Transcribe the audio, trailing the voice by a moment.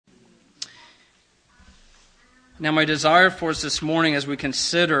Now, my desire for us this morning as we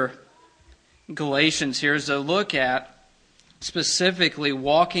consider Galatians here is to look at specifically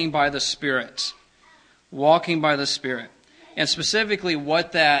walking by the Spirit. Walking by the Spirit. And specifically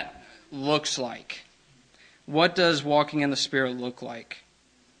what that looks like. What does walking in the Spirit look like?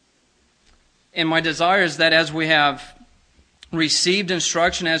 And my desire is that as we have received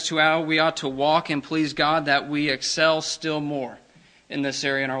instruction as to how we ought to walk and please God, that we excel still more in this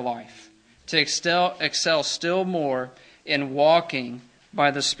area in our life. To excel still more in walking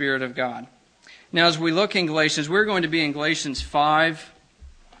by the Spirit of God. Now, as we look in Galatians, we're going to be in Galatians 5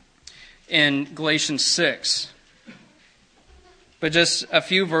 and Galatians 6. But just a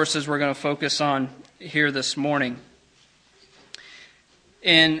few verses we're going to focus on here this morning.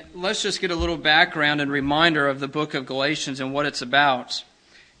 And let's just get a little background and reminder of the book of Galatians and what it's about.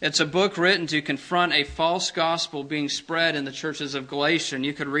 It's a book written to confront a false gospel being spread in the churches of Galatia.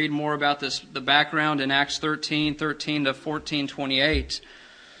 You could read more about this, the background in Acts 13 to 14:28.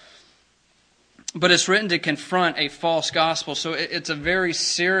 But it's written to confront a false gospel. So it's a very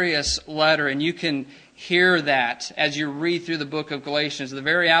serious letter, and you can hear that as you read through the book of Galatians. The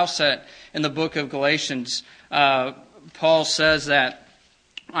very outset in the book of Galatians, Paul says that,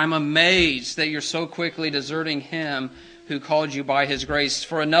 I'm amazed that you're so quickly deserting him who called you by his grace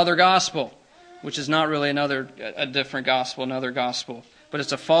for another gospel, which is not really a different gospel, another gospel, but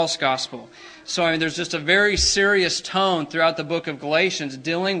it's a false gospel. So there's just a very serious tone throughout the book of Galatians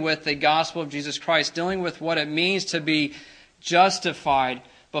dealing with the gospel of Jesus Christ, dealing with what it means to be justified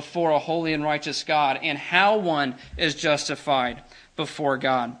before a holy and righteous God, and how one is justified before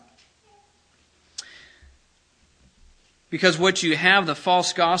God. Because what you have, the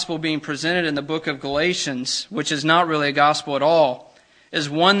false gospel being presented in the book of Galatians, which is not really a gospel at all, is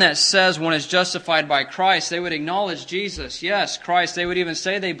one that says one is justified by Christ. They would acknowledge Jesus. Yes, Christ. They would even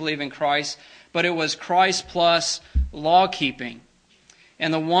say they believe in Christ, but it was Christ plus law-keeping.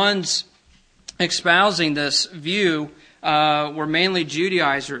 And the ones espousing this view were mainly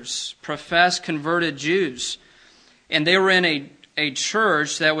Judaizers, professed converted Jews. And they were in a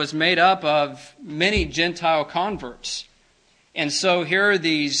church that was made up of many Gentile converts. And so here are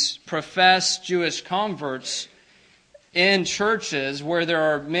these professed Jewish converts in churches where there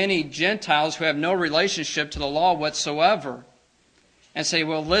are many Gentiles who have no relationship to the law whatsoever. And say,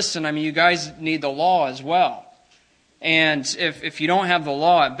 well, listen, you guys need the law as well. And if you don't have the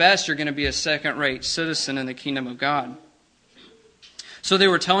law, at best, you're going to be a second-rate citizen in the kingdom of God. So they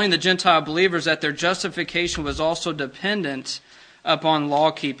were telling the Gentile believers that their justification was also dependent upon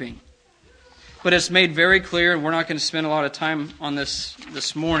law-keeping. But it's made very clear, and we're not going to spend a lot of time on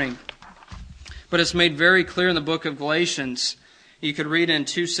this morning, but it's made very clear in the book of Galatians. You could read in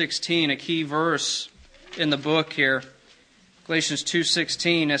 2:16, a key verse in the book here. Galatians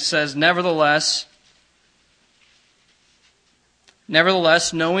 2:16, it says, Nevertheless,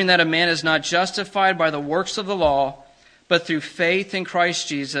 knowing that a man is not justified by the works of the law, but through faith in Christ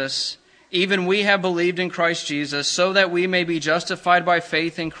Jesus, even we have believed in Christ Jesus, so that we may be justified by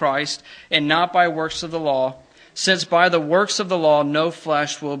faith in Christ, and not by works of the law, since by the works of the law no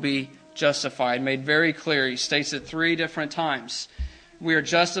flesh will be justified. Made very clear. He states it 3 different times. We are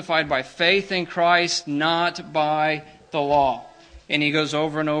justified by faith in Christ, not by the law. And he goes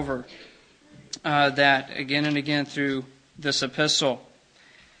over and over that again and again through this epistle.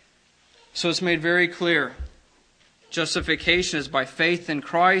 So it's made very clear. Justification is by faith in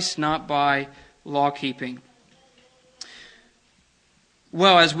Christ, not by law-keeping.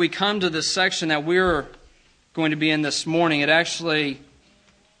 Well, as we come to this section that we're going to be in this morning, it actually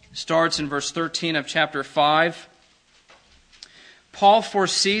starts in verse 13 of chapter 5. Paul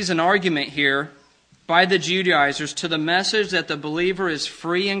foresees an argument here by the Judaizers to the message that the believer is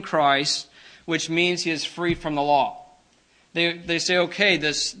free in Christ, which means he is free from the law. They say, okay,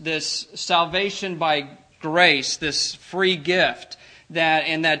 this salvation by grace, this free gift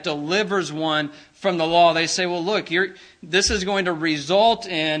that delivers one from the law. They say, well, look, this is going to result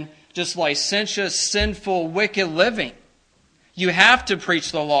in just licentious, sinful, wicked living. You have to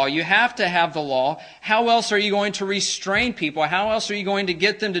preach the law. You have to have the law. How else are you going to restrain people? How else are you going to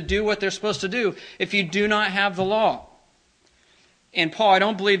get them to do what they're supposed to do if you do not have the law? And Paul, I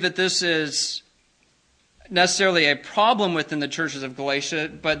don't believe that this is necessarily a problem within the churches of Galatia,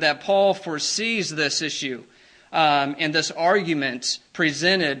 but that Paul foresees this issue and this argument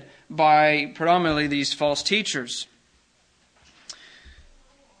presented by predominantly these false teachers.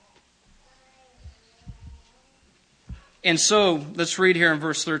 And so, let's read here in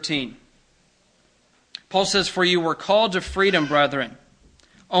verse 13. Paul says, For you were called to freedom, brethren.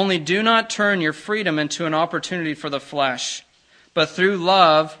 Only do not turn your freedom into an opportunity for the flesh, but through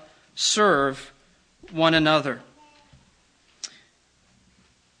love serve one another.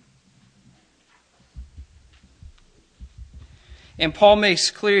 And Paul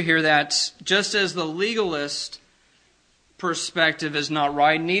makes clear here that just as the legalist perspective is not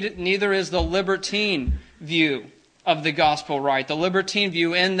right, neither is the libertine view of the gospel right. The libertine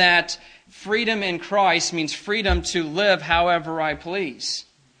view in that freedom in Christ means freedom to live however I please.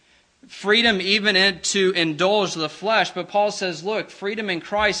 Freedom even to indulge the flesh. But Paul says, look, freedom in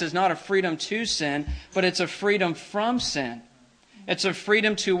Christ is not a freedom to sin, but it's a freedom from sin. It's a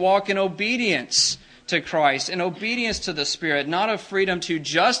freedom to walk in obedience to Christ, in obedience to the Spirit, not a freedom to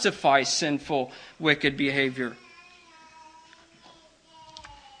justify sinful, wicked behavior.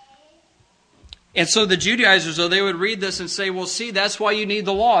 And so the Judaizers, though, they would read this and say, well, see, that's why you need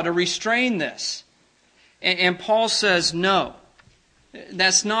the law, to restrain this. And Paul says, no,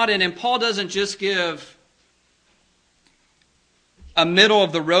 that's not it. And Paul doesn't just give a middle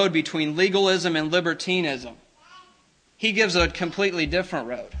of the road between legalism and libertinism. He gives a completely different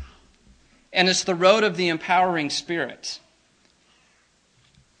road. And it's the road of the empowering Spirit.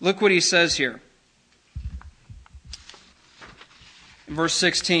 Look what he says here. In verse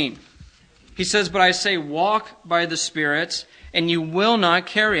 16. He says, but I say, walk by the Spirit, and you will not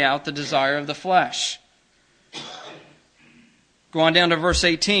carry out the desire of the flesh. Go on down to verse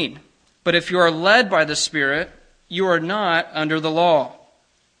 18. But if you are led by the Spirit, you are not under the law.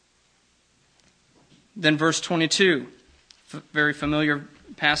 Then verse 22. Very familiar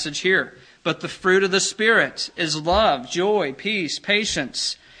passage here. But the fruit of the Spirit is love, joy, peace,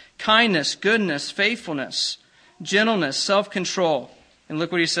 patience, kindness, goodness, faithfulness, gentleness, self-control. And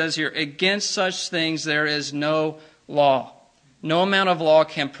look what he says here. Against such things there is no law. No amount of law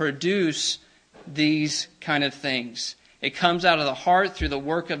can produce these kind of things. It comes out of the heart through the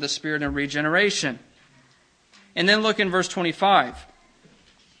work of the Spirit and regeneration. And then look in verse 25.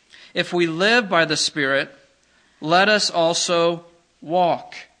 If we live by the Spirit, let us also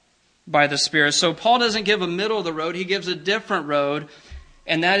walk by the Spirit. So Paul doesn't give a middle of the road. He gives a different road.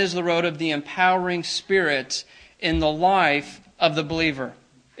 And that is the road of the empowering Spirit in the life of the believer.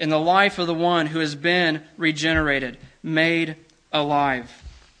 In the life of the one who has been regenerated, made alive.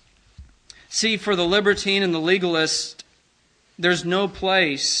 See, for the libertine and the legalist, there's no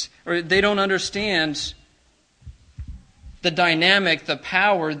place, or they don't understand the dynamic, the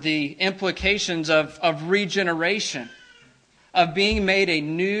power, the implications of regeneration, of being made a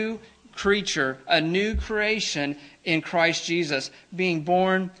new creature, a new creation in Christ Jesus, being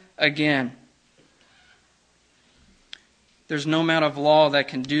born again. There's no amount of law that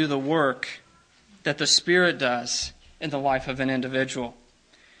can do the work that the Spirit does in the life of an individual.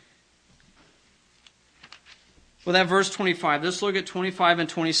 Well, that verse 25, let's look at 25 and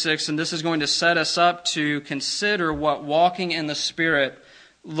 26, and this is going to set us up to consider what walking in the Spirit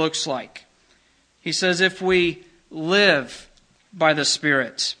looks like. He says, if we live by the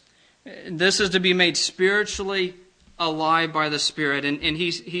Spirit, this is to be made spiritually alive by the Spirit. And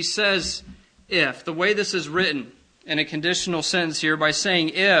he says, if. The way this is written in a conditional sentence here by saying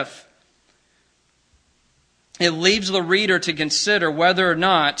if, it leaves the reader to consider whether or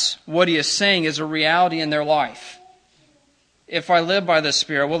not what he is saying is a reality in their life. If I live by the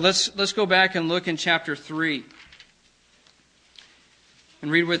Spirit. Well, let's go back and look in chapter 3.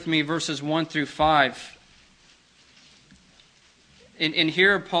 And read with me verses 1 through 5. In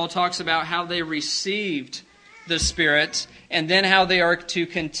here, Paul talks about how they received the Spirit and then how they are to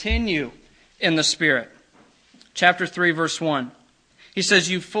continue in the Spirit. Chapter 3, verse 1. He says,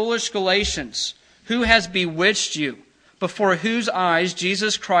 you foolish Galatians, who has bewitched you, before whose eyes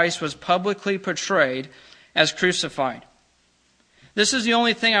Jesus Christ was publicly portrayed as crucified? This is the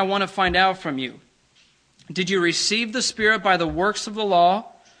only thing I want to find out from you. Did you receive the Spirit by the works of the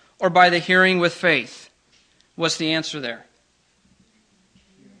law or by the hearing with faith? What's the answer there?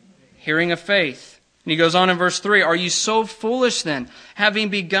 Hearing of faith. And he goes on in verse 3, are you so foolish then? Having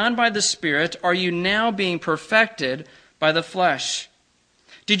begun by the Spirit, are you now being perfected by the flesh?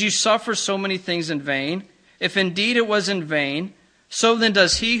 Did you suffer so many things in vain? If indeed it was in vain, so then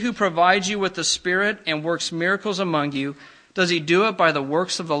does he who provides you with the Spirit and works miracles among you, does he do it by the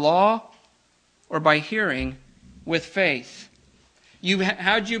works of the law or by hearing with faith?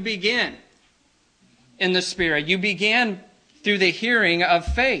 How'd you begin in the Spirit? You began through the hearing of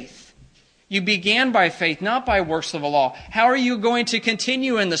faith. You began by faith, not by works of the law. How are you going to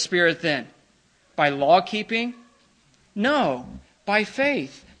continue in the Spirit then? By law keeping? No, by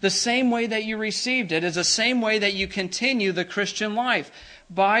faith. The same way that you received it is the same way that you continue the Christian life.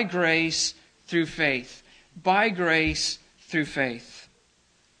 By grace through faith. By grace through faith.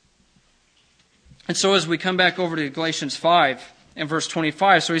 And so as we come back over to Galatians 5 and verse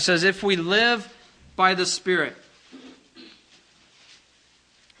 25, so he says, if we live by the Spirit.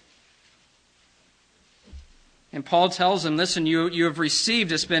 And Paul tells them, listen, you have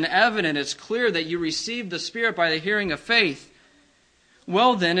received, it's been evident, it's clear that you received the Spirit by the hearing of faith.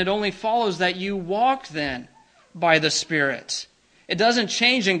 Well then, it only follows that you walk then by the Spirit. It doesn't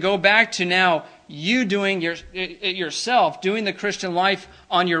change and go back to now you doing yourself, doing the Christian life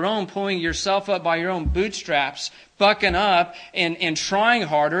on your own, pulling yourself up by your own bootstraps, bucking up and trying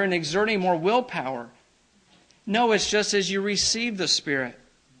harder and exerting more willpower. No, it's just as you receive the Spirit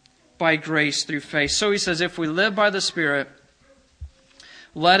by grace through faith. So he says, if we live by the Spirit,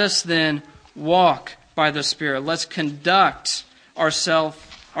 let us then walk by the Spirit. Let's conduct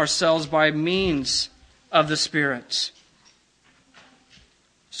ourselves by means of the Spirit.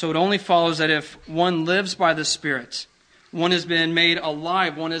 So it only follows that if one lives by the Spirit, one has been made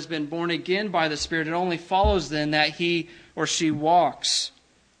alive, one has been born again by the Spirit, it only follows then that he or she walks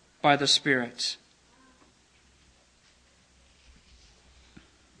by the Spirit.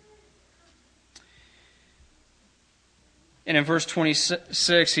 And in verse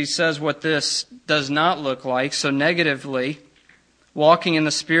 26, he says what this does not look like. So negatively, walking in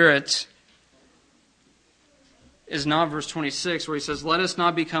the Spirit is not verse 26, where he says, let us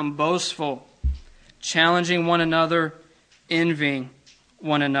not become boastful, challenging one another, envying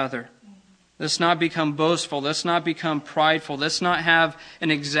one another. Let's not become boastful. Let's not become prideful. Let's not have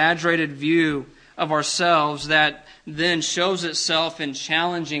an exaggerated view of ourselves that then shows itself in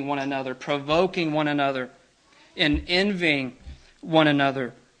challenging one another, provoking one another, and envying one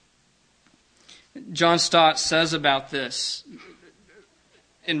another. John Stott says about this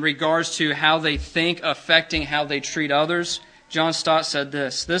in regards to how they think affecting how they treat others. John Stott said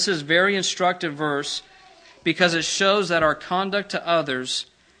this: this is a very instructive verse because it shows that our conduct to others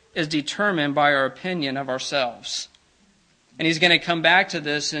is determined by our opinion of ourselves. And he's going to come back to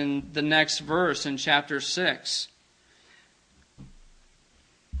this in the next verse in chapter 6.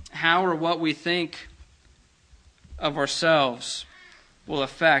 How or what we think of ourselves will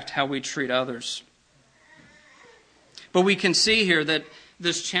affect how we treat others. But we can see here that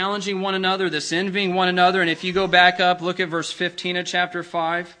this challenging one another, this envying one another, and if you go back up, look at verse 15 of chapter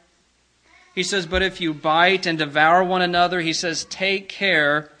 5. He says, but if you bite and devour one another, he says, take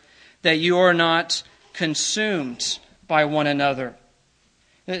care that you are not consumed by one another.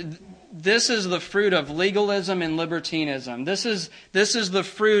 This is the fruit of legalism and libertinism. This is the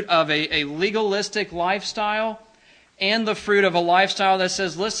fruit of a legalistic lifestyle and the fruit of a lifestyle that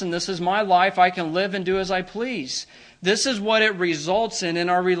says, listen, this is my life. I can live and do as I please. This is what it results in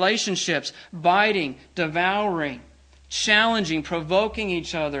our relationships. Biting, devouring, challenging, provoking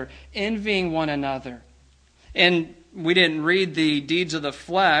each other, envying one another. And we didn't read the deeds of the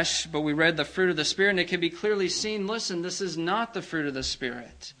flesh, but we read the fruit of the Spirit, and it can be clearly seen, listen, this is not the fruit of the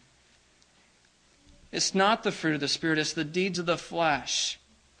Spirit. It's not the fruit of the Spirit, it's the deeds of the flesh.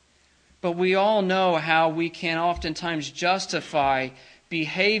 But we all know how we can oftentimes justify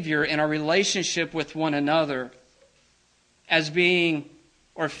behavior in our relationship with one another as being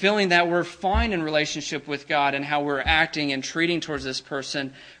or feeling that we're fine in relationship with God and how we're acting and treating towards this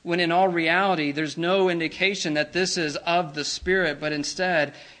person, when in all reality there's no indication that this is of the Spirit, but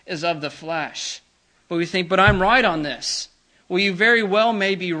instead is of the flesh. But we think, but I'm right on this. Well, you very well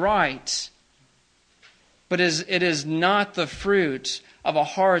may be right, but it is not the fruit of a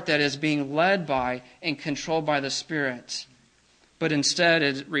heart that is being led by and controlled by the Spirit, but instead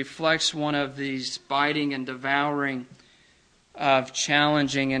it reflects one of these biting and devouring, of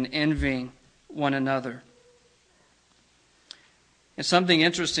challenging and envying one another. And something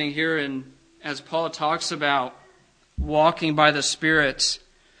interesting here, as Paul talks about walking by the Spirit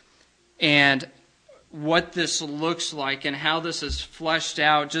and what this looks like and how this is fleshed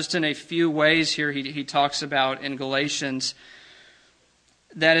out, just in a few ways here he talks about in Galatians,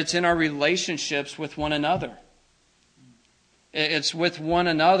 that it's in our relationships with one another. It's with one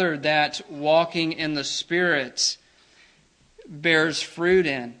another that walking in the Spirit bears fruit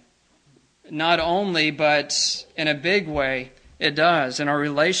in. Not only, but in a big way, it does in our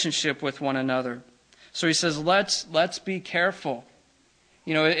relationship with one another. So he says, let's be careful.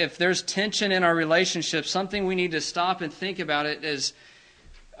 You know, if there's tension in our relationship, something we need to stop and think about it is,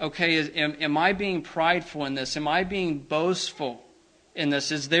 okay, am I being prideful in this? Am I being boastful in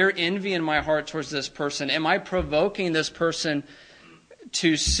this? Is there envy in my heart towards this person? Am I provoking this person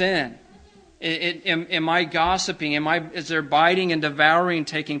to sin? Am I gossiping? Is there biting and devouring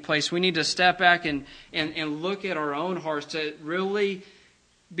taking place? We need to step back and look at our own hearts to really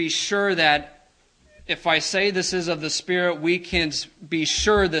be sure that if I say this is of the Spirit, we can be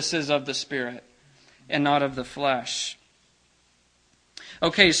sure this is of the Spirit and not of the flesh.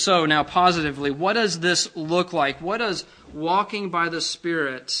 Okay, so now positively, what does this look like? What does walking by the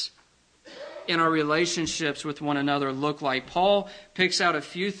Spirit in our relationships with one another look like? Paul picks out a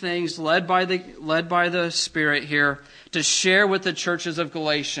few things led by the Spirit here to share with the churches of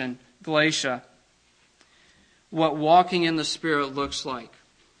Galatia what walking in the Spirit looks like.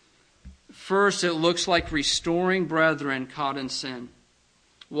 First, it looks like restoring brethren caught in sin.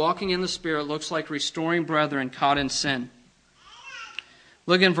 Walking in the Spirit looks like restoring brethren caught in sin.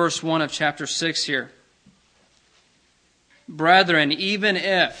 Look in verse 1 of chapter 6 here. Brethren, even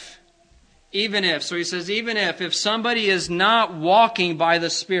if, so he says, even if somebody is not walking by the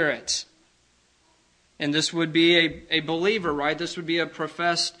Spirit, and this would be a believer, right? This would be a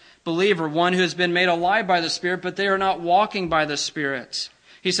professed believer, one who has been made alive by the Spirit, but they are not walking by the Spirit.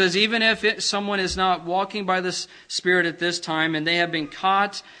 He says, even if someone is not walking by the Spirit at this time, and they have been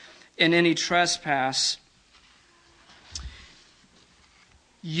caught in any trespass,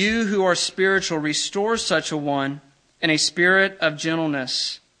 you who are spiritual, restore such a one in a spirit of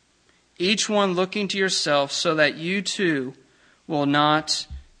gentleness, each one looking to yourself, so that you too will not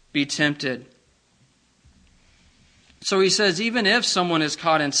be tempted. So he says, even if someone is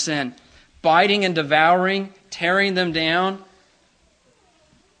caught in sin, biting and devouring, tearing them down,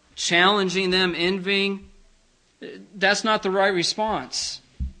 challenging them, envying, that's not the right response.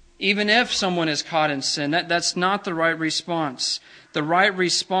 Even if someone is caught in sin, that's not the right response. The right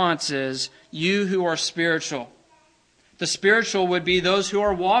response is, you who are spiritual. The spiritual would be those who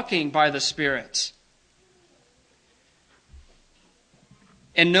are walking by the Spirit.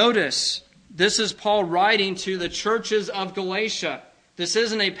 And notice, this is Paul writing to the churches of Galatia. This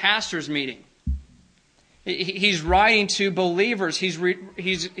isn't a pastor's meeting. He's writing to believers.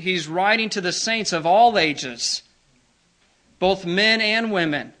 He's writing to the saints of all ages, both men and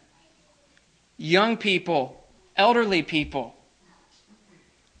women, young people, elderly people.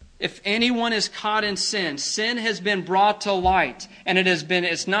 If anyone is caught in sin, sin has been brought to light. And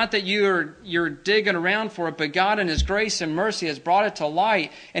it's not that you're digging around for it, but God in His grace and mercy has brought it to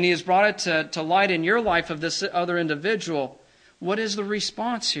light. And He has brought it to light in your life of this other individual. What is the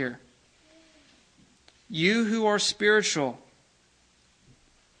response here? You who are spiritual,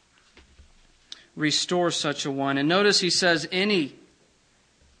 restore such a one. And notice he says any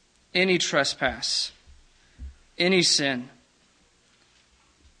trespass, any sin.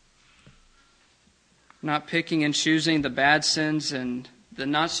 Not picking and choosing the bad sins and the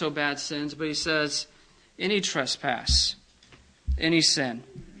not so bad sins, but he says any trespass, any sin.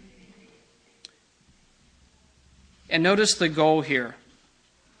 And notice the goal here.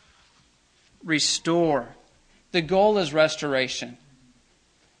 Restore. The goal is restoration.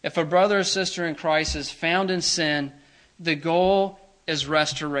 If a brother or sister in Christ is found in sin, the goal is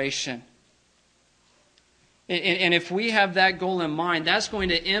restoration. And if we have that goal in mind, that's going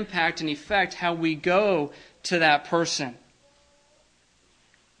to impact and affect how we go to that person.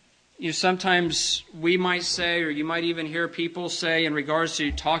 Sometimes we might say, or you might even hear people say in regards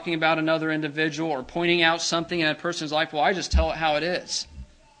to talking about another individual or pointing out something in a person's life, well, I just tell it how it is.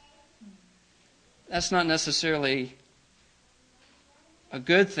 That's not necessarily a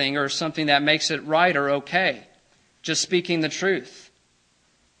good thing or something that makes it right or okay. Just speaking the truth.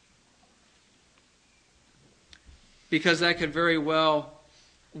 Because that could very well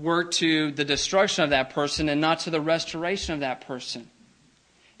work to the destruction of that person and not to the restoration of that person.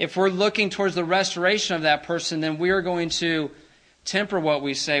 If we're looking towards the restoration of that person, then we are going to temper what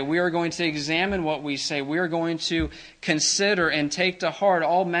we say. We are going to examine what we say. We are going to consider and take to heart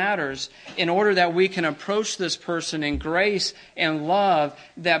all matters in order that we can approach this person in grace and love,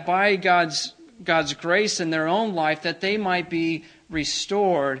 that by God's grace in their own life, that they might be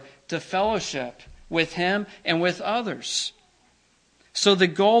restored to fellowship with Him and with others. So the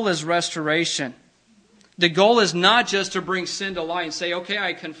goal is restoration. The goal is not just to bring sin to light and say, okay,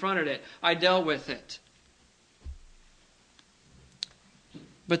 I confronted it. I dealt with it.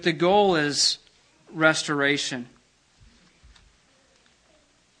 But the goal is restoration.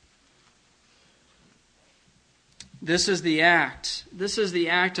 This is the act. This is the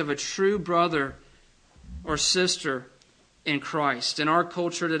act of a true brother or sister in Christ. In our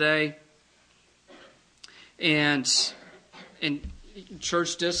culture today, and in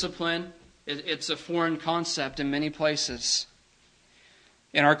church discipline, it's a foreign concept in many places.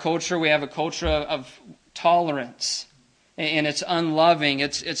 In our culture, we have a culture of tolerance. And it's unloving.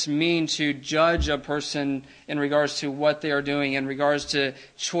 It's mean to judge a person in regards to what they are doing, in regards to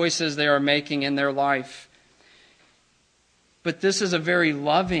choices they are making in their life. But this is a very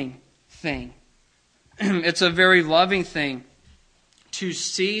loving thing. It's a very loving thing to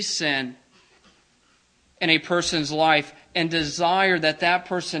see sin in a person's life and desire that that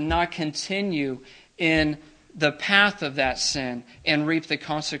person not continue in the path of that sin and reap the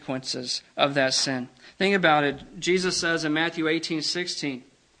consequences of that sin. Think about it. Jesus says in Matthew 18:16,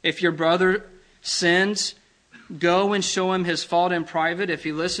 if your brother sins, go and show him his fault in private. If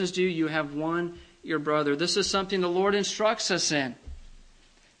he listens to you, you have won your brother. This is something the Lord instructs us in,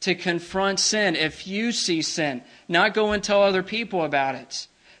 to confront sin. If you see sin, not go and tell other people about it,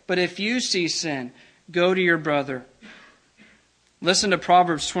 but if you see sin, go to your brother. Listen to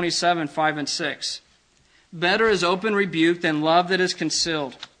Proverbs 27:5 and 6. Better is open rebuke than love that is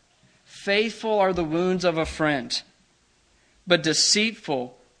concealed. Faithful are the wounds of a friend, but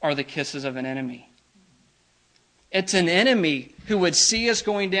deceitful are the kisses of an enemy. It's an enemy who would see us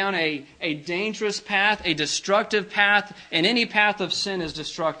going down a dangerous path, a destructive path, and any path of sin is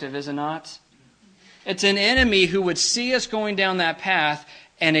destructive, is it not? It's an enemy who would see us going down that path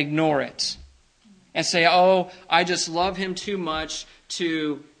and ignore it. And say, oh, I just love him too much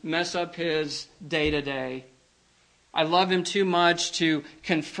to mess up his day-to-day. I love him too much to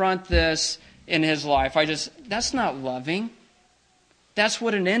confront this in his life. That's not loving. That's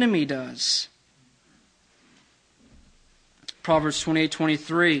what an enemy does. Proverbs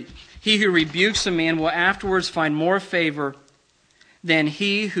 28:23. He who rebukes a man will afterwards find more favor than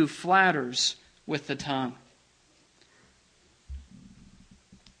he who flatters with the tongue.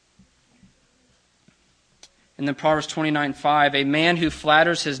 And then Proverbs 29:5, a man who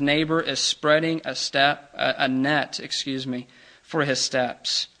flatters his neighbor is spreading a net for his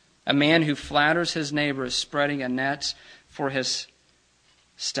steps. A man who flatters his neighbor is spreading a net for his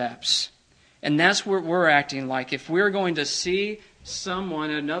steps. And that's what we're acting like. If we're going to see someone,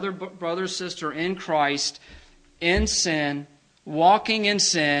 another brother or sister in Christ, in sin, walking in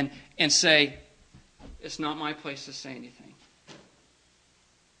sin, and say, it's not my place to say anything.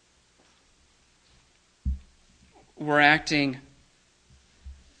 We're acting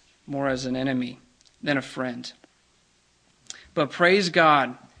more as an enemy than a friend. But praise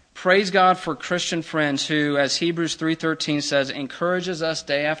God. Praise God for Christian friends who, as Hebrews 3:13 says, encourages us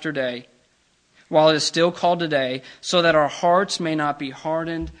day after day, while it is still called today, so that our hearts may not be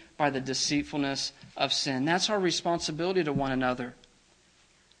hardened by the deceitfulness of sin. That's our responsibility to one another,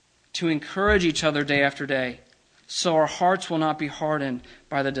 to encourage each other day after day, so our hearts will not be hardened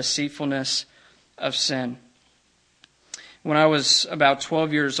by the deceitfulness of sin. When I was about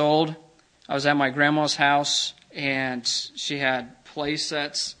 12 years old, I was at my grandma's house, and she had play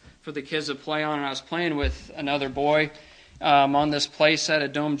sets for the kids to play on, and I was playing with another boy on this play set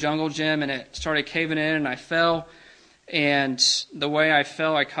at Dome Jungle Gym, and it started caving in, and I fell. And the way I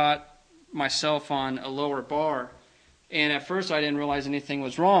fell, I caught myself on a lower bar. And at first, I didn't realize anything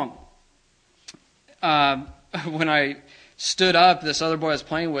was wrong. When I stood up, this other boy I was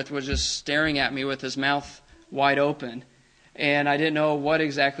playing with was just staring at me with his mouth wide open. And I didn't know what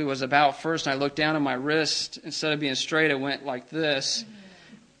exactly was about first. And I looked down at my wrist. Instead of being straight, it went like this,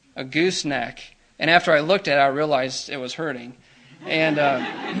 a gooseneck. And after I looked at it, I realized it was hurting. And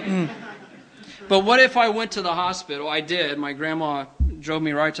but what if I went to the hospital? I did. My grandma drove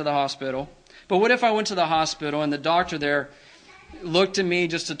me right to the hospital. But what if I went to the hospital and the doctor there looked at me,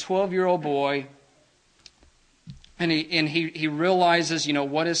 just a 12-year-old boy, and he realizes,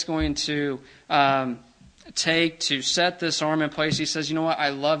 what it's going to take to set this arm in place. He says, you know what, I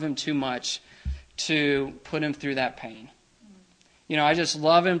love him too much to put him through that pain. I just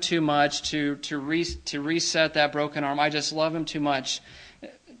love him too much to reset that broken arm. I just love him too much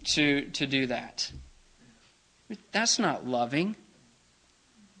to do that. That's not loving.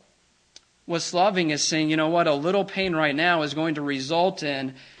 What's loving is saying, a little pain right now is going to result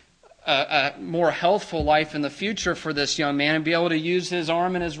in a more healthful life in the future for this young man and be able to use his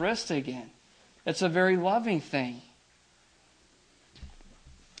arm and his wrist again. It's a very loving thing.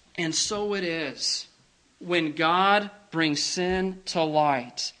 And so it is when God brings sin to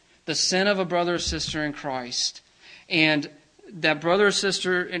light, the sin of a brother or sister in Christ, and that brother or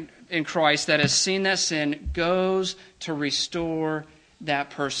sister in Christ that has seen that sin goes to restore that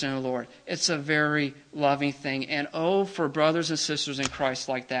person in the Lord. It's a very loving thing. And oh, for brothers and sisters in Christ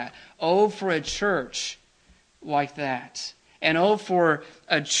like that. Oh, for a church like that. And oh, for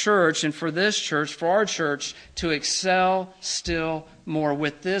a church, and for this church, for our church, to excel still more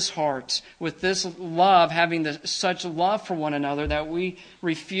with this heart, with this love, having such love for one another that we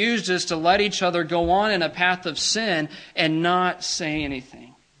refuse just to let each other go on in a path of sin and not say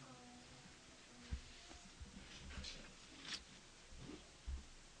anything.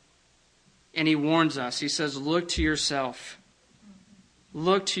 And he warns us. He says, look to yourself.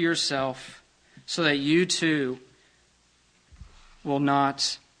 Look to yourself so that you too will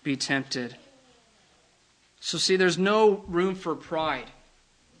not be tempted. So see, there's no room for pride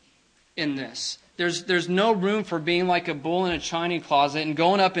in this. There's no room for being like a bull in a china closet and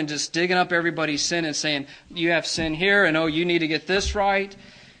going up and just digging up everybody's sin and saying, you have sin here, and you need to get this right.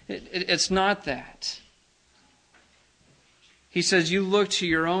 It's not that. He says, you look to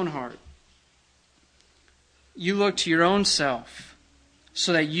your own heart. You look to your own self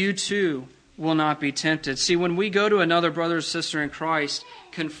so that you too will not be tempted. See, when we go to another brother or sister in Christ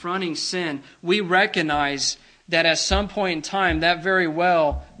confronting sin, we recognize that at some point in time that very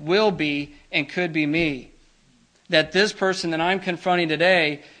well will be and could be me. That this person that I'm confronting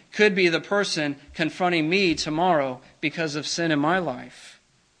today could be the person confronting me tomorrow because of sin in my life.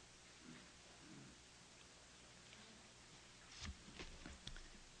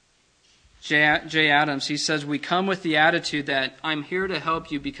 J. Adams, he says, we come with the attitude that I'm here to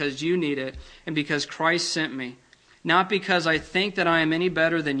help you because you need it and because Christ sent me, not because I think that I am any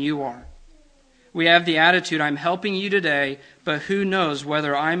better than you are. We have the attitude, I'm helping you today, but who knows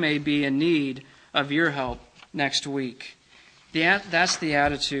whether I may be in need of your help next week. That's the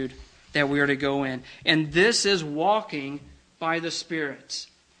attitude that we are to go in. And this is walking by the Spirit.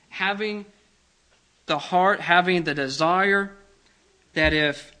 Having the heart, having the desire that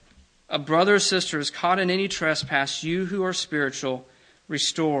if a brother or sister is caught in any trespass, you who are spiritual,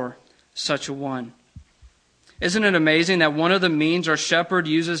 restore such a one. Isn't it amazing that one of the means our shepherd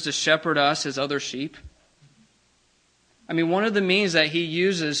uses to shepherd us is other sheep? I mean, one of the means that he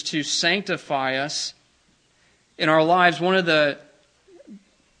uses to sanctify us in our lives, one of the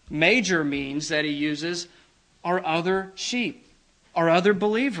major means that he uses are other sheep, are other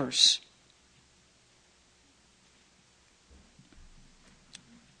believers.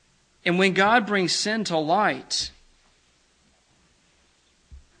 And when God brings sin to light,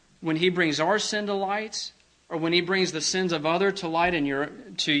 when he brings our sin to light, or when he brings the sins of others to light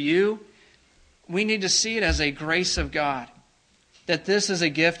to you, we need to see it as a grace of God. That this is a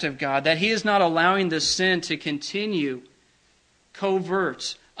gift of God. That he is not allowing this sin to continue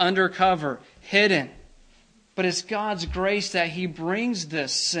covert, undercover, hidden. But it's God's grace that he brings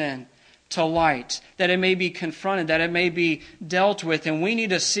this sin to light, that it may be confronted, that it may be dealt with, and we need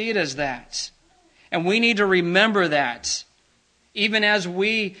to see it as that. And we need to remember that. Even as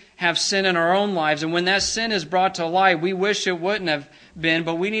we have sin in our own lives, and when that sin is brought to light, we wish it wouldn't have been,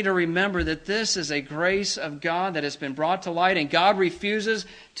 but we need to remember that this is a grace of God that has been brought to light, and God refuses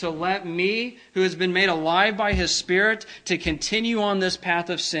to let me, who has been made alive by his Spirit, to continue on this path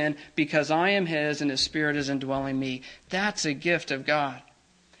of sin because I am his and his Spirit is indwelling me. That's a gift of God.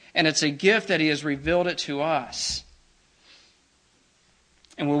 And it's a gift that he has revealed it to us.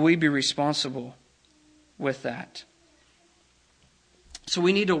 And will we be responsible with that? So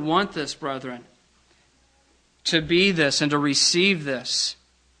we need to want this, brethren, to be this and to receive this.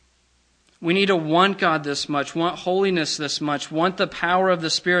 We need to want God this much, want holiness this much, want the power of the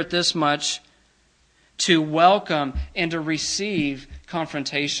Spirit this much to welcome and to receive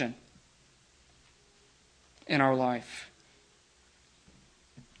confrontation in our life.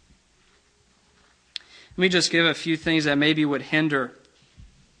 Let me just give a few things that maybe would hinder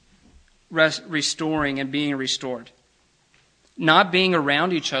restoring and being restored. Not being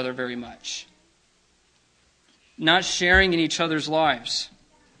around each other very much. Not sharing in each other's lives.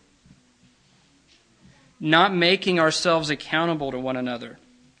 Not making ourselves accountable to one another.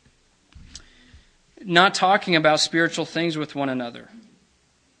 Not talking about spiritual things with one another.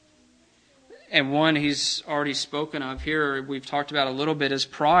 And one he's already spoken of here, we've talked about a little bit, is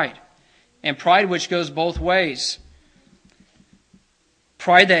pride. And pride which goes both ways.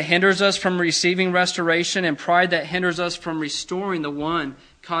 Pride that hinders us from receiving restoration, and pride that hinders us from restoring the one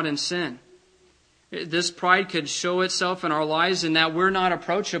caught in sin. This pride could show itself in our lives in that we're not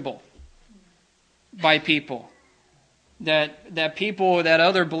approachable by people. That people, that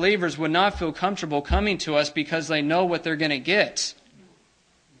other believers would not feel comfortable coming to us because they know what they're going to get.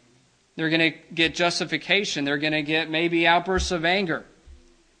 They're going to get justification. They're going to get maybe outbursts of anger.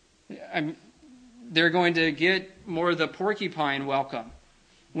 They're going to get more of the porcupine welcome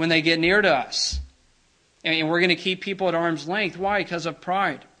when they get near to us. And we're going to keep people at arm's length. Why? Because of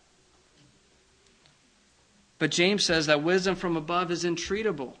pride. But James says that wisdom from above is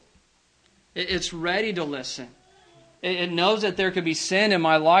entreatable. It's ready to listen. It knows that there could be sin in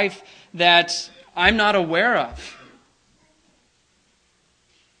my life that I'm not aware of.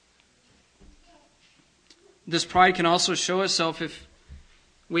 This pride can also show itself if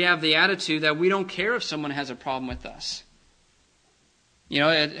we have the attitude that we don't care if someone has a problem with us.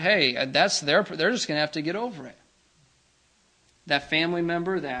 Hey, that's they're just going to have to get over it. That family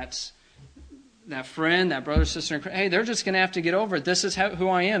member, that friend, that brother, sister, hey, they're just going to have to get over it. This is who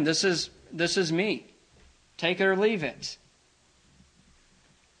I am. This is me. Take it or leave it.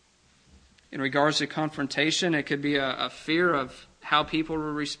 In regards to confrontation, it could be a fear of how people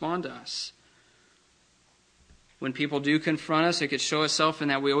will respond to us. When people do confront us, it could show itself in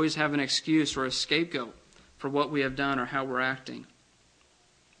that we always have an excuse or a scapegoat for what we have done or how we're acting.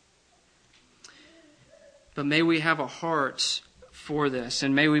 But may we have a heart for this,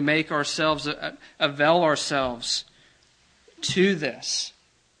 and may we make ourselves, avail ourselves to this.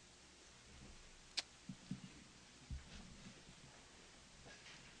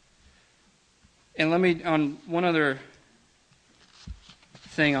 And let me, on one other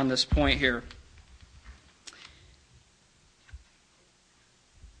thing on this point here.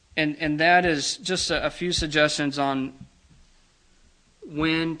 And that is just a few suggestions on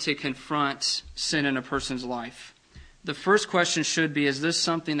when to confront sin in a person's life. The first question should be, is this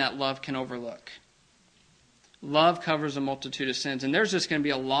something that love can overlook? Love covers a multitude of sins. And there's just going to be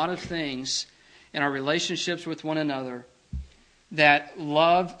a lot of things in our relationships with one another that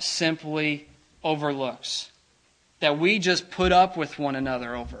love simply overlooks, that we just put up with one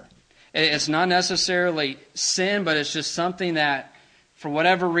another over. It's not necessarily sin, but it's just something that, for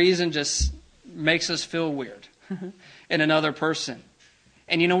whatever reason, just makes us feel weird in another person.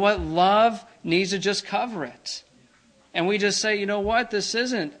 And you know what? Love needs to just cover it. And we just say, you know what? This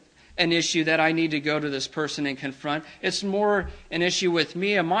isn't an issue that I need to go to this person and confront. It's more an issue with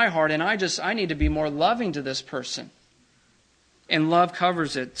me and my heart, and I need to be more loving to this person. And love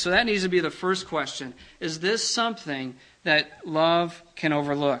covers it. So that needs to be the first question. Is this something that love can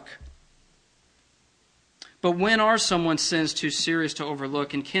overlook? But when are someone's sins too serious to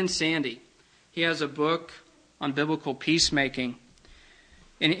overlook? And Ken Sande, he has a book on biblical peacemaking.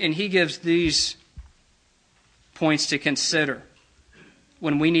 And he gives these points to consider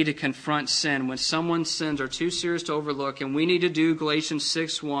when we need to confront sin, when someone's sins are too serious to overlook, and we need to do Galatians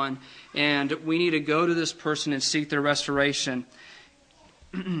 6:1, and we need to go to this person and seek their restoration.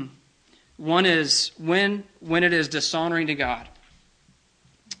 One is when it is dishonoring to God.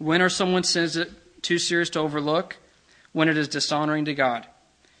 When are someone's sins too serious to overlook? When it is dishonoring to God.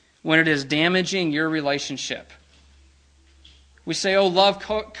 When it is damaging your relationship. We say, oh, love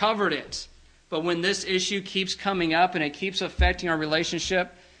covered it. But when this issue keeps coming up and it keeps affecting our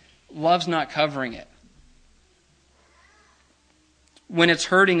relationship, love's not covering it. When it's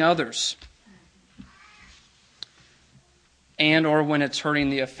hurting others. And or when it's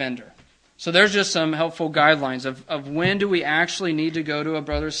hurting the offender. So there's just some helpful guidelines of when do we actually need to go to a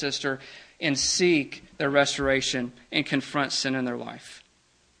brother or sister and seek their restoration and confront sin in their life.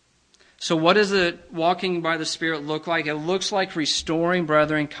 So what does it walking by the Spirit look like? It looks like restoring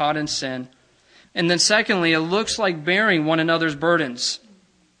brethren caught in sin. And then secondly, it looks like bearing one another's burdens.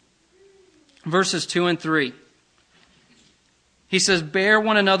 Verses 2 and 3. He says, bear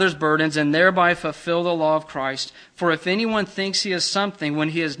one another's burdens and thereby fulfill the law of Christ. For if anyone thinks he is something when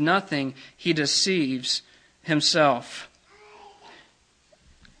he is nothing, he deceives himself.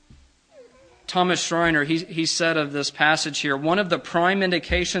 Thomas Schreiner, he said of this passage here, one of the prime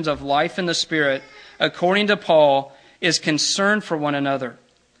indications of life in the Spirit, according to Paul, is concern for one another,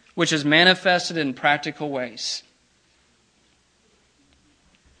 which is manifested in practical ways.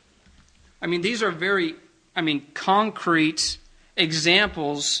 These are very, concrete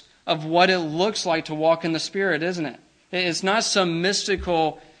examples of what it looks like to walk in the Spirit, isn't it? It's not some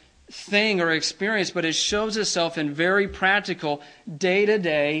mystical thing or experience, but it shows itself in very practical,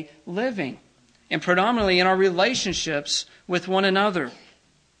 day-to-day living. And predominantly in our relationships with one another.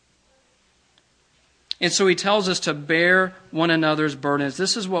 And so he tells us to bear one another's burdens.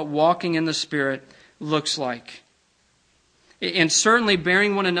 This is what walking in the Spirit looks like. And certainly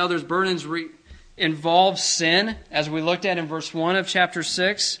bearing one another's burdens involves sin, as we looked at in verse 1 of chapter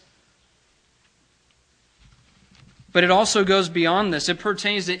 6. But it also goes beyond this. It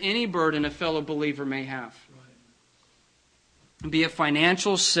pertains to any burden a fellow believer may have. Be it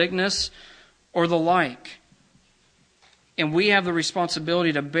financial, sickness, or the like. And we have the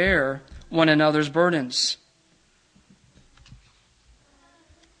responsibility to bear one another's burdens.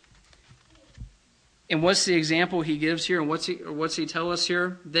 And what's the example he gives here? And what's he tell us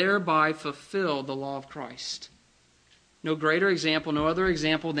here? Thereby fulfill the law of Christ. No greater example, no other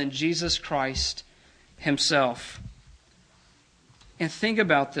example than Jesus Christ himself. And think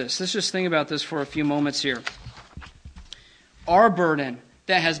about this. Let's just think about this for a few moments here. Our burden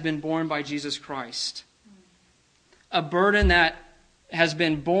that has been borne by Jesus Christ. A burden that has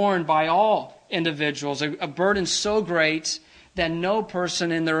been borne by all individuals. A burden so great that no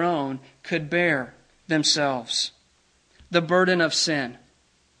person in their own could bear themselves. The burden of sin.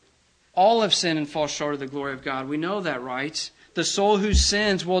 All have sinned and fall short of the glory of God. We know that, right? The soul who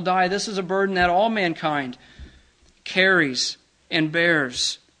sins will die. This is a burden that all mankind carries and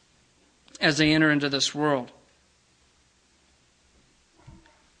bears. as they enter into this world.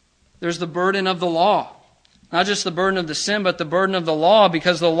 There's the burden of the law. Not just the burden of the sin, but the burden of the law,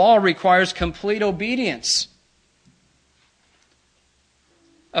 because the law requires complete obedience.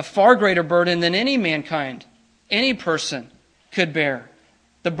 A far greater burden than any mankind, any person could bear.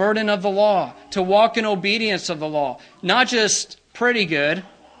 The burden of the law, to walk in obedience of the law. Not just pretty good,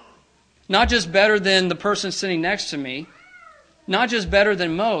 not just better than the person sitting next to me, not just better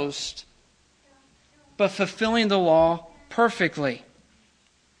than most, but fulfilling the law perfectly.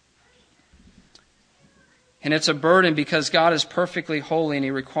 And it's a burden because God is perfectly holy and He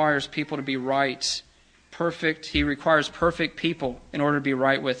requires people to be right. Perfect. He requires perfect people in order to be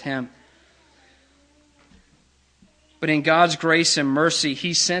right with Him. But in God's grace and mercy,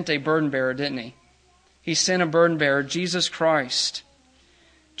 He sent a burden bearer, didn't He? He sent a burden bearer, Jesus Christ.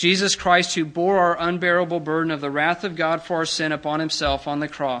 Jesus Christ, who bore our unbearable burden of the wrath of God for our sin upon Himself on the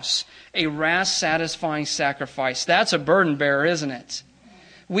cross. A wrath-satisfying sacrifice. That's a burden bearer, isn't it?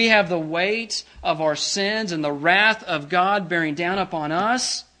 We have the weight of our sins and the wrath of God bearing down upon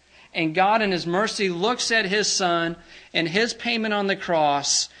us. And God in His mercy looks at His Son and His payment on the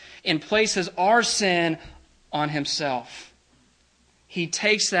cross and places our sin on Himself. He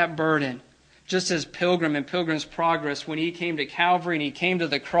takes that burden. Just as Pilgrim in Pilgrim's Progress, when he came to Calvary and he came to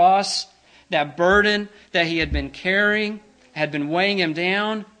the cross, that burden that he had been carrying, had been weighing him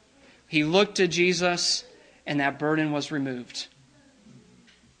down, he looked to Jesus and that burden was removed.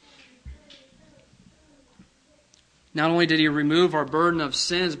 Not only did He remove our burden of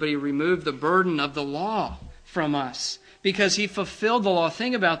sins, but He removed the burden of the law from us. Because He fulfilled the law.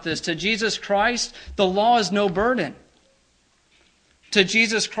 Think about this. To Jesus Christ, the law is no burden. To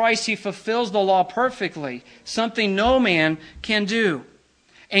Jesus Christ, He fulfills the law perfectly. Something no man can do.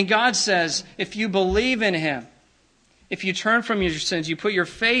 And God says, if you believe in Him, if you turn from your sins, you put your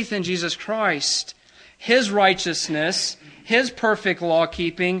faith in Jesus Christ, His righteousness, His perfect law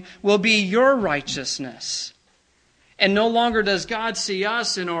keeping will be your righteousness. And no longer does God see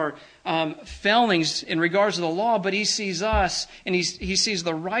us in our failings in regards to the law, but He sees us and He sees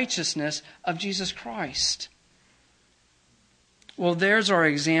the righteousness of Jesus Christ. Well, there's our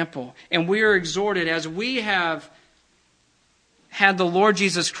example. And we are exhorted, as we have had the Lord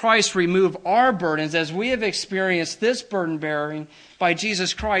Jesus Christ remove our burdens, as we have experienced this burden bearing by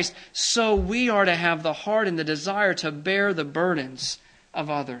Jesus Christ, so we are to have the heart and the desire to bear the burdens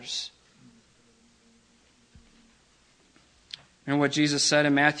of others. And what Jesus said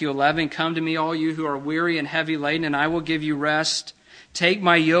in Matthew 11, "Come to me, all you who are weary and heavy laden, and I will give you rest. Take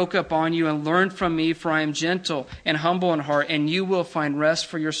my yoke upon you and learn from me, for I am gentle and humble in heart, and you will find rest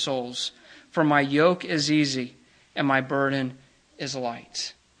for your souls. For my yoke is easy and my burden is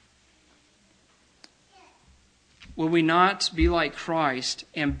light." Will we not be like Christ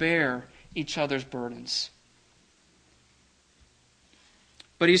and bear each other's burdens?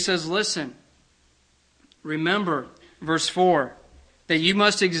 But He says, listen, remember, verse 4, that you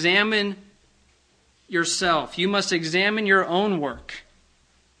must examine yourself. You must examine your own work.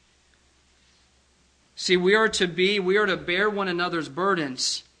 See, we are to bear one another's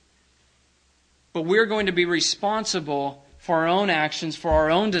burdens, but we're going to be responsible for our own actions, for our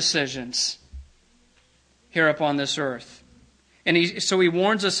own decisions here upon this earth. And so he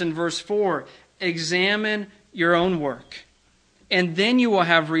warns us in verse 4, examine your own work, and then you will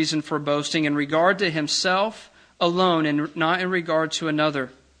have reason for boasting in regard to himself alone and not in regard to another.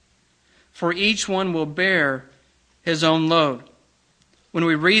 For each one will bear his own load. When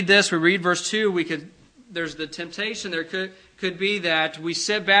we read this, we read verse 2, there's the temptation there could be that we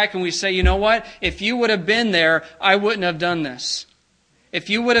sit back and we say, you know what? If you would have been there, I wouldn't have done this. If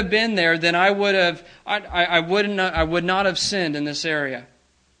you would have been there, then I would not have sinned in this area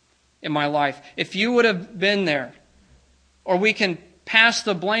in my life. If you would have been there. Or we can pass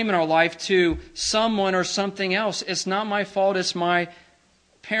the blame in our life to someone or something else. It's not my fault, it's my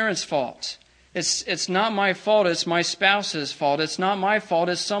parents' fault. It's not my fault, it's my spouse's fault. It's not my fault,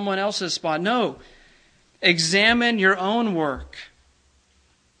 it's someone else's fault. No. Examine your own work,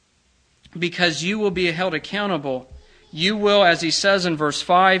 because you will be held accountable. You will, as he says in verse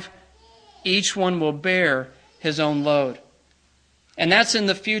 5, each one will bear his own load. And that's in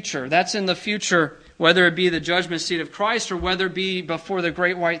the future. That's in the future, whether it be the judgment seat of Christ or whether it be before the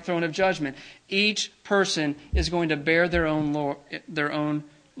great white throne of judgment. Each person is going to bear their own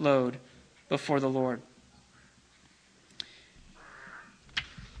load before the Lord.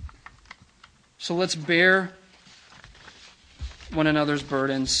 So let's bear one another's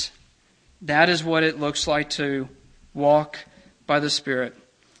burdens. That is what it looks like to walk by the Spirit.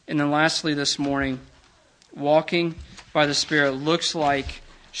 And then lastly this morning, walking by the Spirit looks like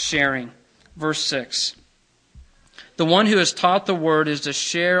sharing. Verse 6. The one who is taught the word is to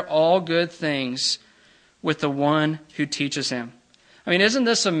share all good things with the one who teaches him. I mean, isn't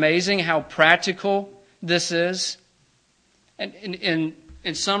this amazing how practical this is? And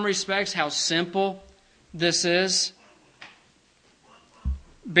in some respects, how simple this is.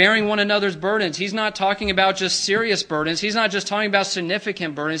 Bearing one another's burdens. He's not talking about just serious burdens. He's not just talking about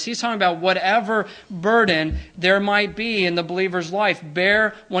significant burdens. He's talking about whatever burden there might be in the believer's life.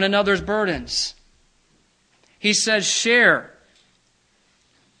 Bear one another's burdens. He says share.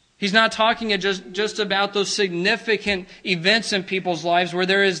 He's not talking just about those significant events in people's lives where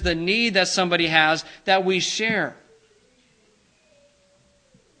there is the need that somebody has that we share.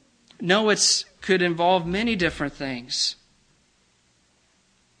 No, it could involve many different things.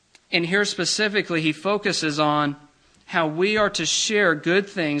 And here specifically, he focuses on how we are to share good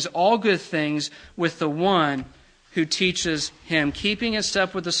things, all good things, with the one who teaches him. Keeping in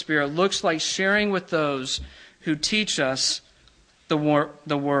step with the Spirit looks like sharing with those who teach us the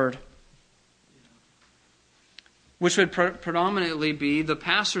Word, which would predominantly be the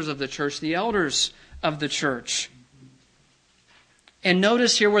pastors of the church, the elders of the church. And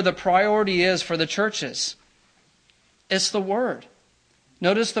notice here where the priority is for the churches. It's the Word.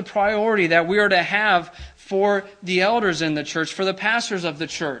 Notice the priority that we are to have for the elders in the church, for the pastors of the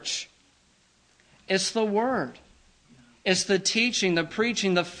church. It's the Word. It's the teaching, the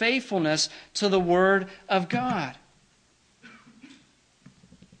preaching, the faithfulness to the Word of God.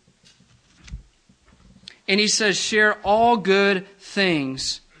 And he says, share all good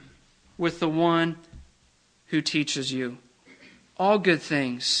things with the one who teaches you. All good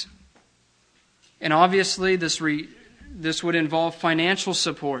things. And obviously this would involve financial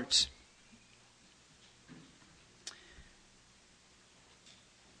support.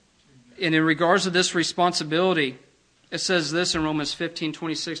 And in regards to this responsibility, it says this in Romans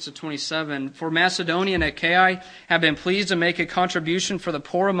 15:26-27. For Macedonia and Achaia have been pleased to make a contribution for the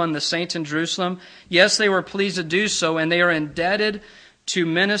poor among the saints in Jerusalem. Yes, they were pleased to do so, and they are indebted to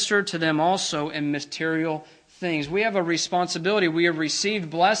minister to them also in material things. We have a responsibility. We have received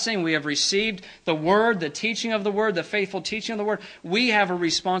blessing. We have received the Word, the teaching of the Word, the faithful teaching of the Word. We have a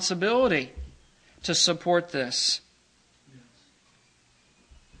responsibility to support this.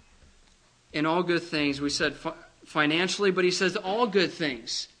 In all good things, we said financially, but he says all good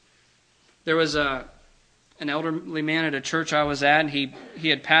things. There was an elderly man at a church I was at, and he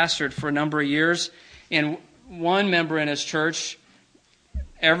had pastored for a number of years. And one member in his church,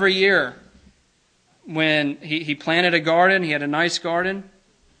 every year, when he planted a garden, he had a nice garden.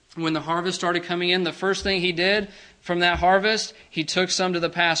 When the harvest started coming in, the first thing he did from that harvest, he took some to the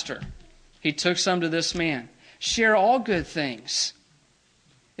pastor. He took some to this man. Share all good things.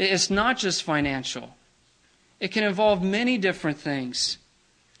 It's not just financial. It can involve many different things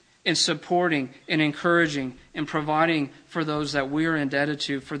in supporting and encouraging and providing for those that we are indebted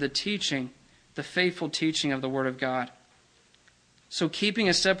to for the teaching, the faithful teaching of the Word of God. So keeping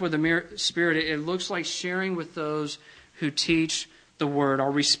a step with the Spirit, it looks like sharing with those who teach the Word.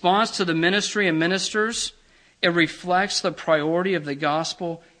 Our response to the ministry and ministers, it reflects the priority of the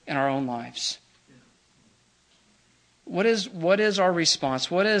gospel in our own lives. What is our response?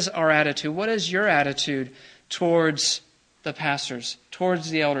 What is our attitude? What is your attitude towards the pastors, towards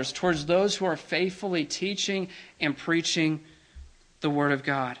the elders, towards those who are faithfully teaching and preaching the Word of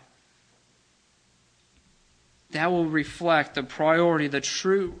God? That will reflect the priority,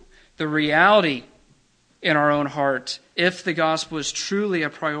 the reality in our own heart, if the gospel is truly a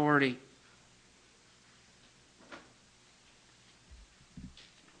priority.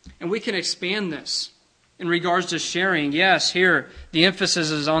 And we can expand this in regards to sharing. Yes, here the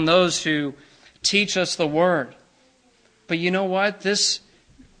emphasis is on those who teach us the Word. But you know what? This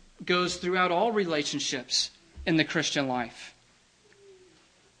goes throughout all relationships in the Christian life.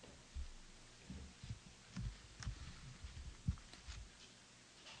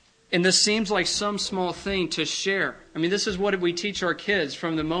 And this seems like some small thing to share. I mean, this is what we teach our kids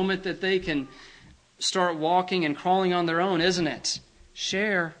from the moment that they can start walking and crawling on their own, isn't it?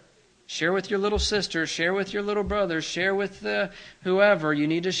 Share. Share with your little sister. Share with your little brother. Share with whoever. You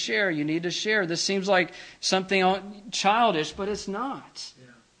need to share. You need to share. This seems like something childish, but it's not. Yeah.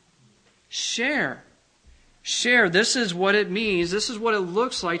 Share. Share. This is what it means. This is what it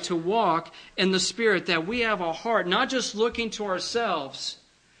looks like to walk in the Spirit, that we have a heart, not just looking to ourselves,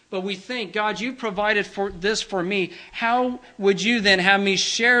 but we think, God, you provided this for me. How would you then have me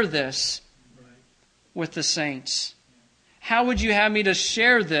share this with the saints? How would you have me to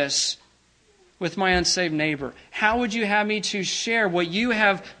share this with my unsaved neighbor? How would you have me to share what you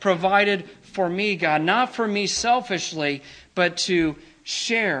have provided for me, God? Not for me selfishly, but to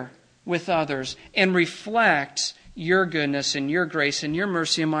share with others and reflect your goodness and your grace and your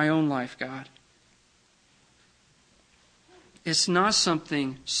mercy in my own life, God. It's not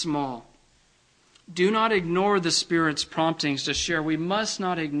something small. Do not ignore the Spirit's promptings to share. We must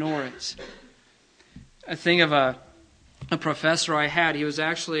not ignore it. I think of a professor I had. He was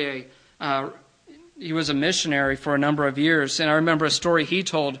actually he was a missionary for a number of years. And I remember a story he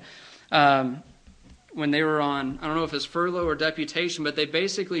told when they were on, I don't know if it's furlough or deputation, but they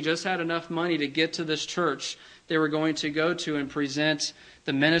basically just had enough money to get to this church they were going to go to and present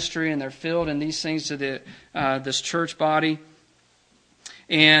the ministry in their field and these things to this church body.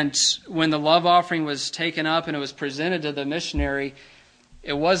 And when the love offering was taken up and it was presented to the missionary,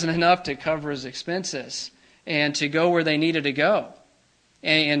 it wasn't enough to cover his expenses and to go where they needed to go.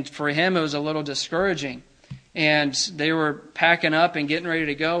 And for him, it was a little discouraging. And they were packing up and getting ready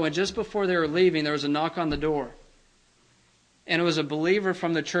to go. And just before they were leaving, there was a knock on the door. And it was a believer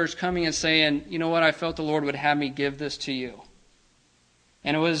from the church coming and saying, you know what, I felt the Lord would have me give this to you.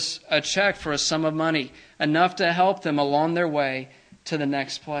 And it was a check for a sum of money, enough to help them along their way to the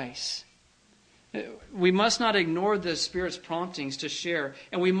next place. We must not ignore the Spirit's promptings to share.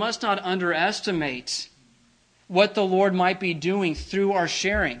 And we must not underestimate what the Lord might be doing through our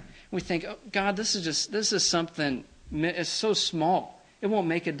sharing. We think, oh, God, this is something, it's so small. It won't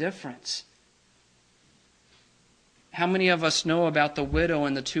make a difference. How many of us know about the widow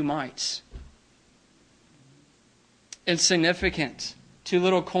and the 2 mites? Insignificant. 2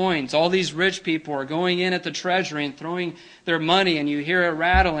 little coins. All these rich people are going in at the treasury and throwing their money, and you hear it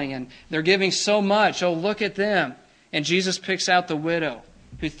rattling, and they're giving so much. Oh, look at them. And Jesus picks out the widow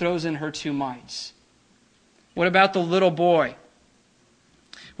who throws in her 2 mites. What about the little boy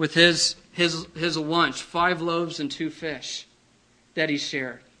with his lunch, 5 loaves and 2 fish that he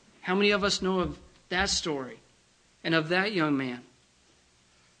shared? How many of us know of that story and of that young man?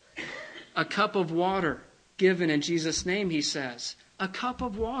 A cup of water given in Jesus' name, he says. A cup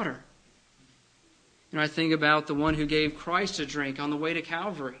of water. And I think about the one who gave Christ a drink on the way to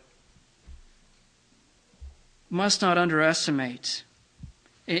Calvary. Must not underestimate.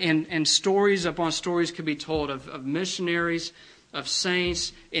 And stories upon stories could be told of missionaries, of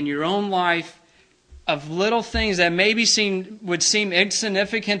saints, in your own life, of little things that maybe would seem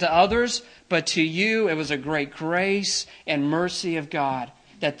insignificant to others, but to you it was a great grace and mercy of God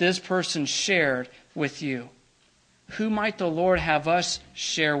that this person shared with you. Who might the Lord have us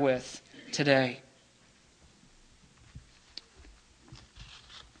share with today?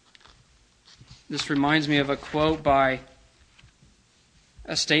 This reminds me of a quote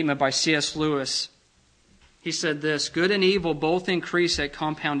a statement by C.S. Lewis. He said this: good and evil both increase at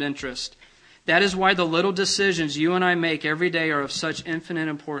compound interest. That is why the little decisions you and I make every day are of such infinite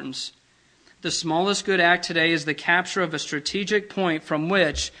importance. The smallest good act today is the capture of a strategic point from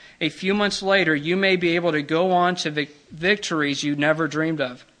which, a few months later, you may be able to go on to victories you never dreamed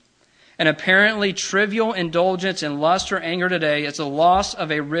of. An apparently trivial indulgence in lust or anger today is the loss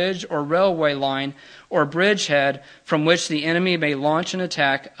of a ridge or railway line or bridgehead from which the enemy may launch an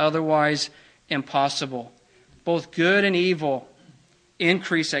attack otherwise impossible. Both good and evil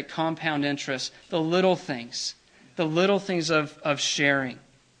increase at compound interest. The little things of sharing.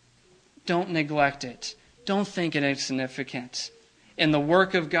 Don't neglect it. Don't think it insignificant. In the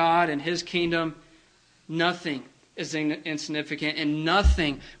work of God and His kingdom, nothing is insignificant and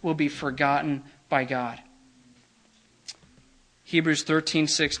nothing will be forgotten by God. Hebrews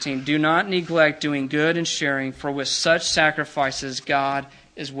 13:16. Do not neglect doing good and sharing, for with such sacrifices God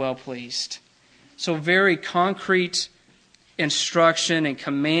is well pleased. So very concrete instruction and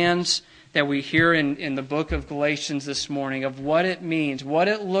commands that we hear in the book of Galatians this morning of what it means, what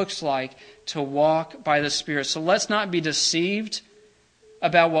it looks like to walk by the Spirit. So let's not be deceived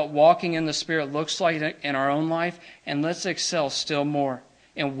about what walking in the Spirit looks like in our own life, and let's excel still more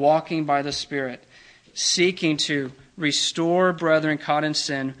in walking by the Spirit, seeking to restore brethren caught in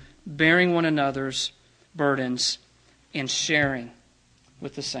sin, bearing one another's burdens, and sharing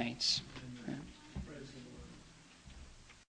with the saints.